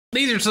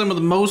These are some of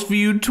the most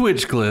viewed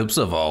Twitch clips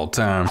of all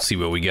time. See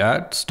what we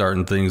got.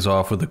 Starting things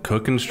off with a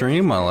cooking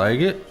stream. I like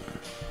it.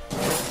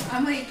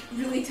 I'm like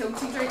really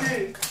tilted right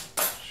now.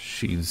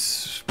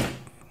 She's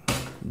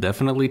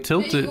definitely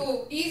tilted. There you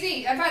go.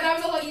 Easy. In fact, that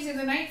was a lot easier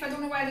than the knife. I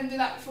don't know why I didn't do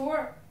that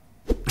before.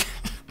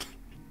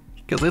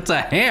 Because it's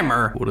a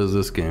hammer. What is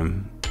this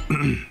game?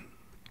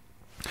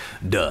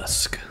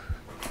 Dusk.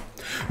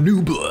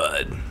 New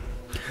Blood.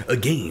 A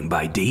game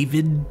by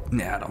David.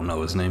 Nah, I don't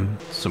know his name.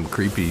 Some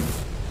creepy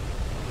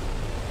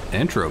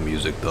intro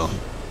music though.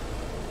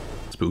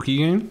 Spooky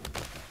game?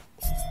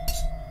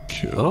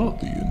 Kill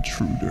the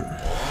intruder.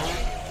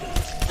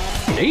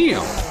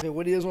 Damn! Hey,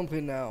 what do you guys want to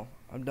play now?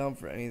 I'm down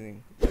for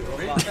anything.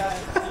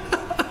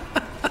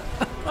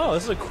 Oh,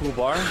 this is a cool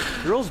bar.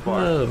 Girls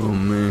bar. Oh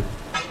man.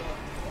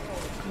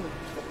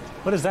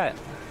 What is that?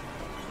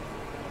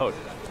 Oh.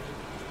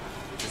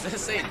 Does that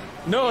say?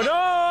 No,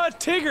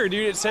 Tigger,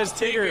 dude. It says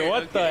Tigger.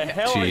 What the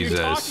hell are you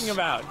talking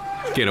about?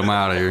 Get him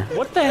out of here.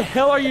 What the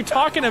hell are you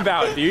talking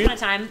about, dude? One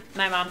time,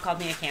 my mom called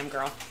me a cam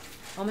girl.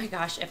 Oh my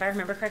gosh, if I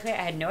remember correctly, I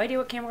had no idea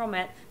what cam girl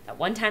meant. That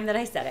one time that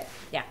I said it.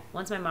 Yeah,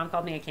 once my mom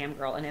called me a cam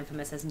girl, and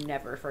Infamous has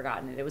never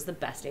forgotten it. It was the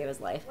best day of his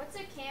life. What's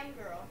a cam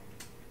girl?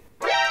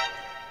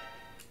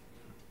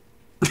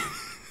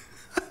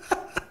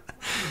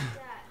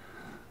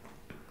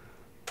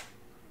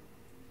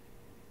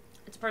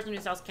 It's a person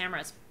who sells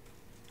cameras.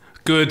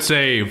 Good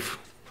save.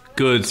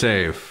 Good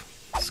save.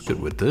 It's good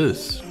with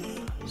this.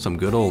 Some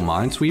good old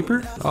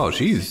Minesweeper. Oh,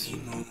 she's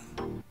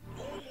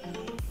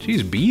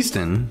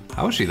beastin'.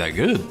 How is she that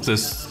good?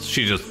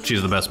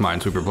 She's the best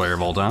Minesweeper player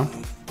of all time.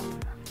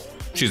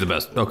 She's the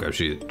best. Okay,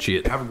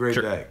 she. Have a great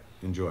day.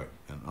 Enjoy.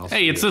 And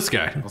hey, it's this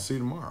guy. I'll see you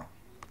tomorrow.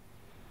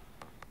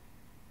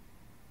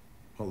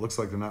 Well, it looks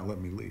like they're not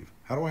letting me leave.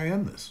 How do I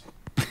end this?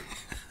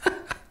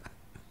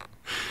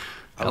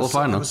 I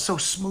was so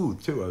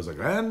smooth too. I was like,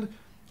 and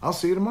I'll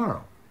see you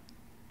tomorrow.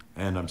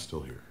 And I'm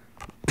still here.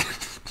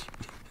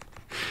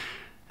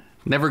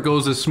 Never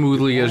goes as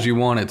smoothly as you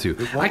want it to.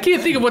 I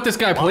can't think of what this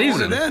guy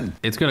plays in.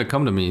 It's gonna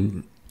come to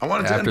me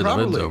after the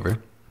vid's over.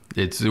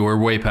 We're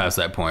way past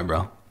that point,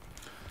 bro.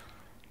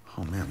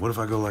 Oh man, what if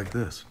I go like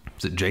this?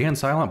 Is it Jay and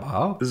Silent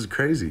Bob? This is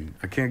crazy.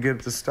 I can't get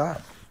it to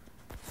stop.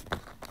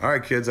 All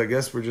right, kids, I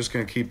guess we're just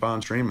gonna keep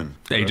on streaming.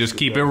 Hey, just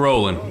keep it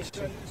rolling.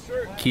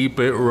 Keep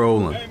it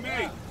rolling.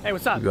 Hey,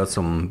 what's up? You got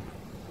some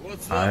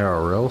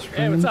IRL streams?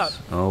 Hey, what's up?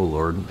 Oh,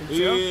 Lord.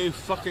 You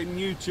fucking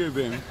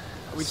YouTubing.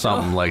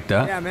 Something like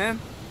that. Yeah, man.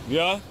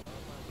 Yeah?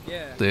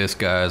 Yeah. This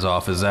guy's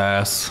off his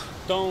ass.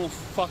 Don't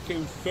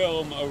fucking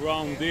film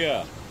around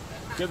here.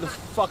 Get the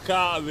fuck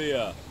out of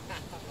here.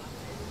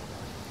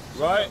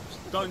 Right?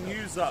 Don't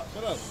use that.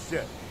 Shut up.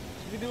 Shit.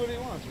 You can do what he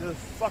wants. Get the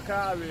fuck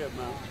out of here,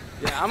 man.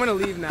 Yeah, I'm gonna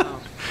leave now.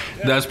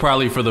 That's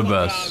probably for the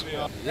best.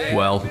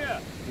 Well,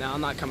 No,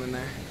 I'm not coming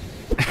there.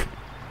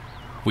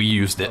 we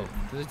used it.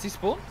 Does he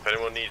spawn? If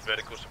anyone needs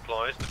medical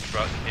supplies, the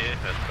truck here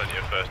has plenty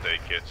of first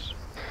aid kits.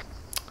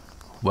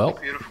 Well.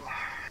 Beautiful.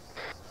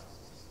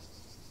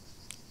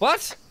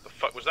 What? The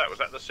fuck was that? Was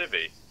that the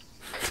civvy?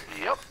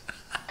 Yep.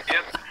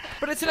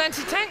 But it's an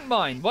anti-tank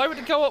mine. Why would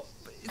it go up?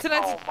 It's an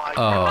anti- Oh my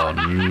god.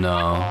 Oh, no.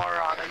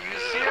 Moron, are you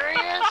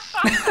serious?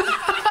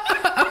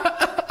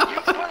 You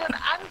put an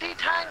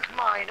anti-tank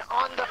mine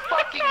on the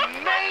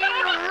fucking main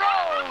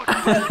road!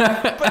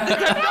 The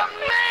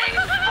main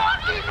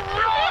fucking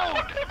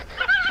road!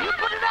 You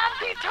put an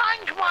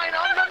anti-tank mine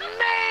on the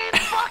main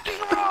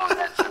fucking road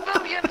that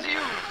civilians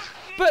use!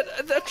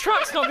 But the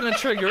truck's not gonna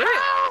trigger it.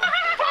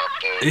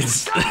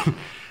 It's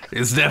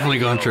definitely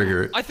gonna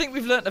trigger it. I think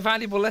we've learnt a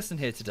valuable lesson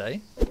here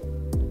today.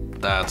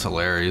 That's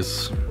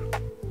hilarious.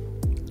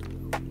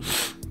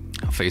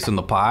 Face in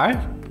the pie?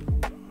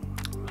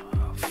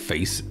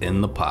 Face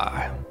in the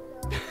pie.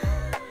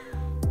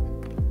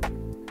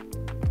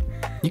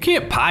 You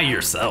can't pie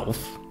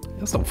yourself.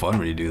 That's no fun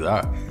when you do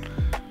that.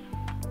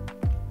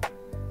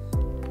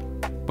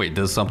 Wait,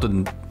 does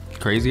something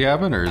crazy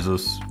happen, or is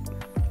this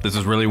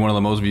is really one of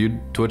the most viewed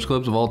Twitch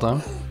clips of all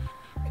time?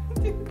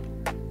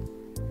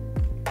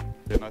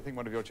 I think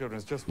one of your children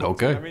has just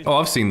Okay. Oh,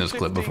 I've seen this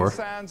clip before.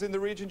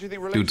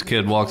 Dude's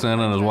kid walks in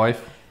and his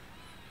wife.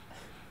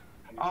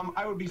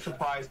 I would be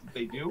surprised if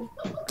they do.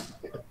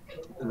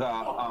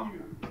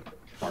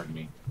 Pardon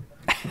me.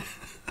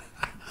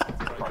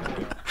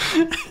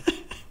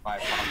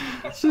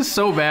 This is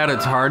so bad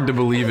it's hard to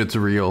believe it's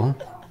real.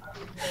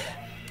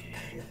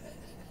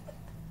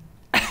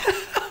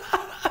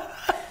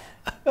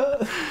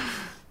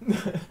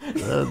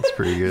 That's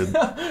pretty good.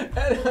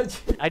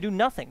 I do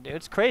nothing, dude.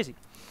 It's crazy.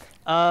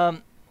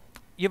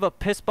 You have a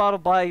piss bottle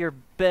by your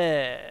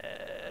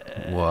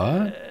bed.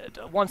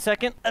 What? 1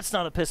 second. That's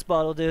not a piss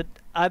bottle, dude.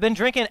 I've been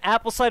drinking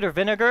apple cider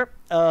vinegar.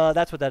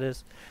 That's what that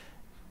is.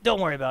 Don't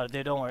worry about it,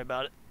 dude. Don't worry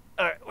about it.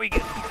 All right, we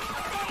good.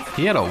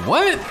 He had a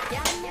what?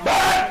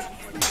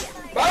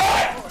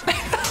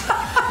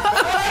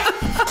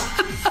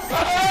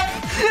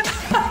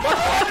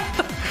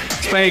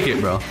 Spank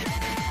it, bro.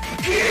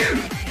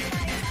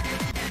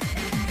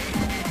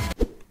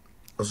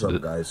 What's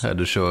up, guys? Had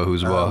to show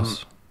who's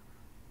boss.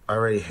 I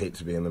really hate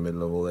to be in the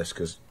middle of all this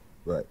because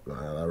Like,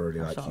 I really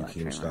like you,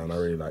 Keemstar, I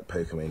really like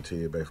Pokemon too.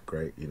 You're both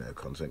great, you know,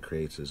 content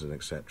creators and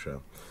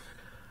etc.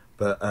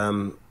 But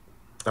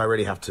I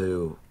really have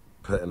to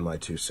put in my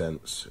 2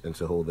 cents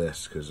into all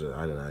this because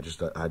I don't know.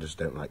 I just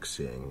don't like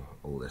seeing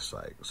all this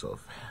like sort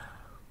of,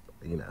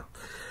 you know.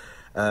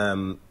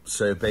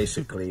 So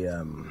basically,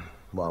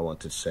 what I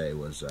wanted to say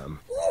was.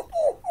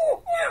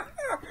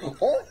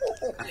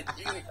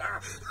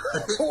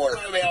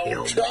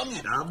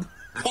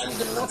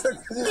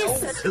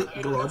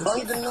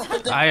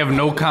 I have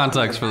no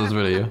context for this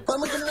video.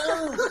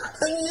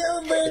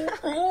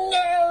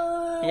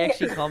 He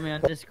actually called me on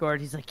Discord.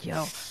 He's like,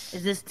 "Yo,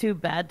 is this too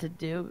bad to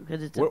do?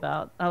 Because it's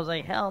about." I was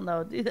like, "Hell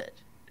no, do that."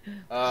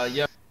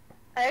 Yeah.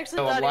 I actually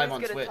thought he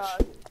was gonna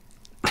talk.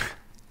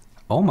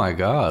 Oh my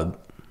god.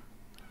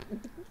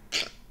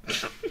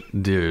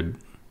 Dude.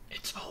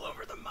 It's all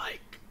over the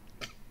mic.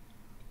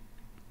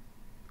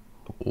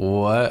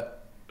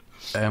 What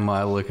am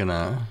I looking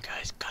at?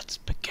 Guys got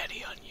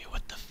spaghetti on you.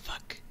 What the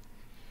fuck?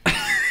 You're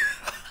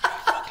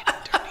fucking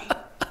dirty.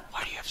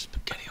 Why do you have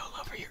spaghetti all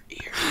over your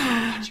ear?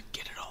 How'd you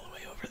get it all the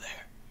way over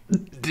there?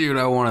 Dude,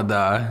 I want to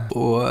die.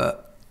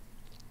 What?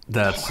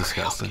 That's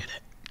disgusting.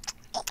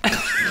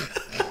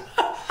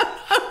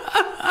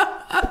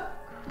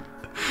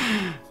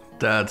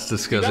 That's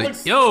disgusting. That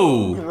looks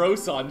Yo!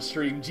 gross on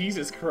stream.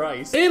 Jesus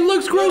Christ. It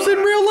looks gross in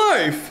real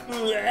life.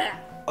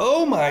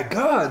 Oh my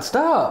god,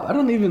 stop. I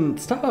don't even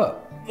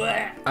stop.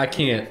 I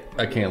can't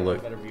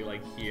look. Better be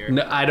like here.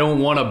 No, I don't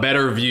want a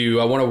better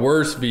view. I want a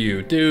worse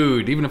view.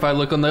 Dude, even if I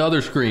look on the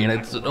other screen,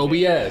 it's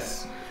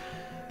OBS.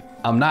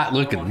 I'm not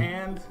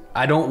looking.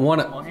 I don't want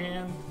to.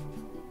 Hand.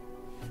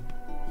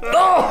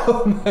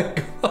 Oh my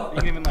god. You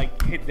can even like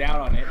hit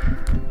down on it.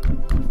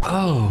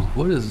 Oh,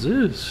 what is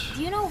this?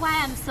 Do you know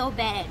why I'm so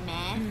bad at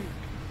math?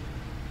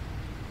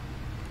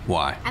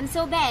 Why? I'm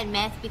so bad at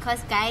math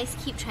because guys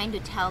keep trying to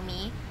tell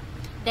me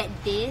that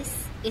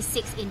this is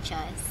 6 inches.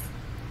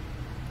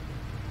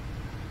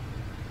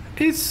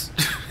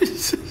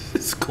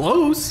 It's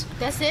close.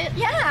 That's it?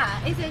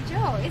 Yeah, it's a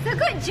joke. It's a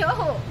good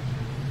joke.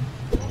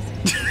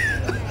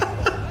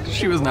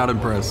 She was not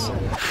impressed.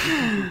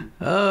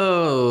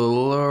 Oh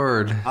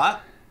Lord. Huh?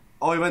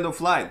 Oh, he went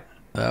offline.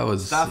 That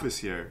was. Staff is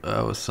here.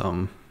 That was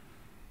some.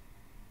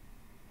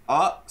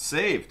 Ah,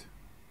 saved.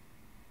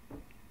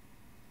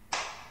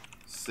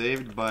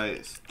 Saved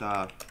by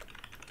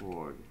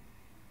staff.org.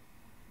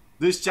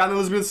 This channel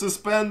has been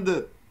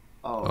suspended.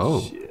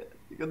 Oh. Shit.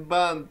 You got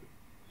banned.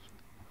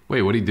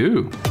 Wait, what'd he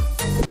do?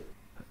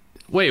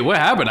 Wait, what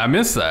happened? I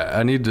missed that.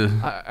 I need to.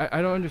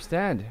 I don't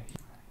understand.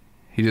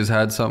 He just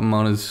had something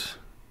on his.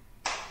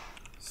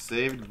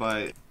 Saved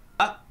by.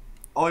 Ah!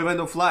 Oh, he went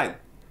offline.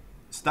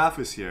 Staff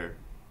is here.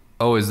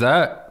 Oh, is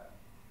that?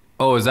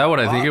 Oh, is that what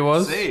I think it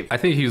was? Saved. I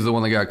think he's the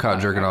one that got caught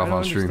jerking off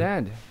on stream. I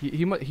don't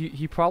understand.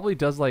 He probably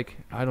does like,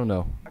 I don't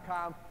know.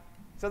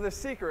 So the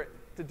secret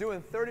to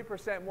doing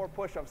 30% more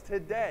push-ups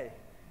today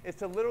is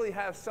to literally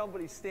have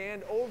somebody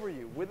stand over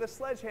you with a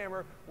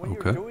sledgehammer when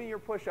you're doing your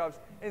push-ups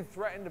and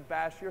threaten to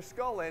bash your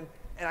skull in.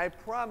 And I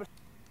promise.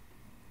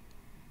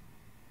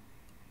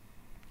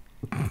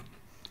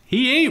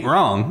 He ain't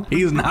wrong.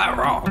 He's not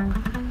wrong.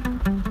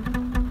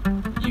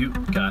 You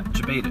got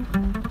jebaited.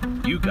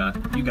 You got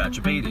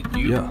jebaited.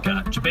 You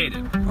got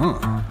jebaited.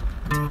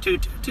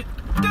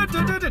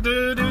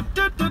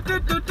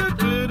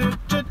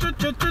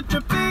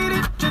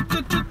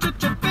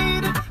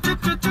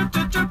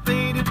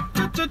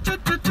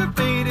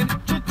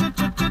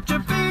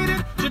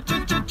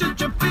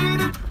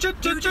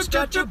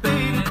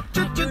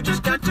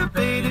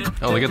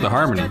 Oh, look at the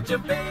harmony.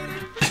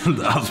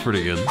 That was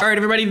pretty good. All right,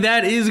 everybody,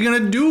 that is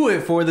gonna do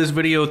it for this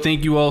video.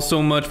 Thank you all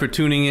so much for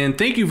tuning in.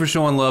 Thank you for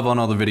showing love on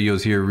all the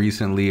videos here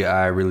recently.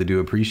 I really do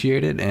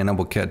appreciate it, and I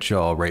will catch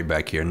y'all right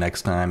back here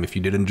next time. If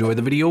you did enjoy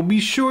the video, be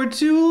sure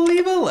to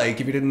leave a like.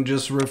 If you didn't,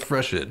 just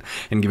refresh it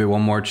and give it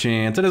one more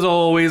chance. And as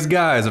always,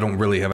 guys, I don't really have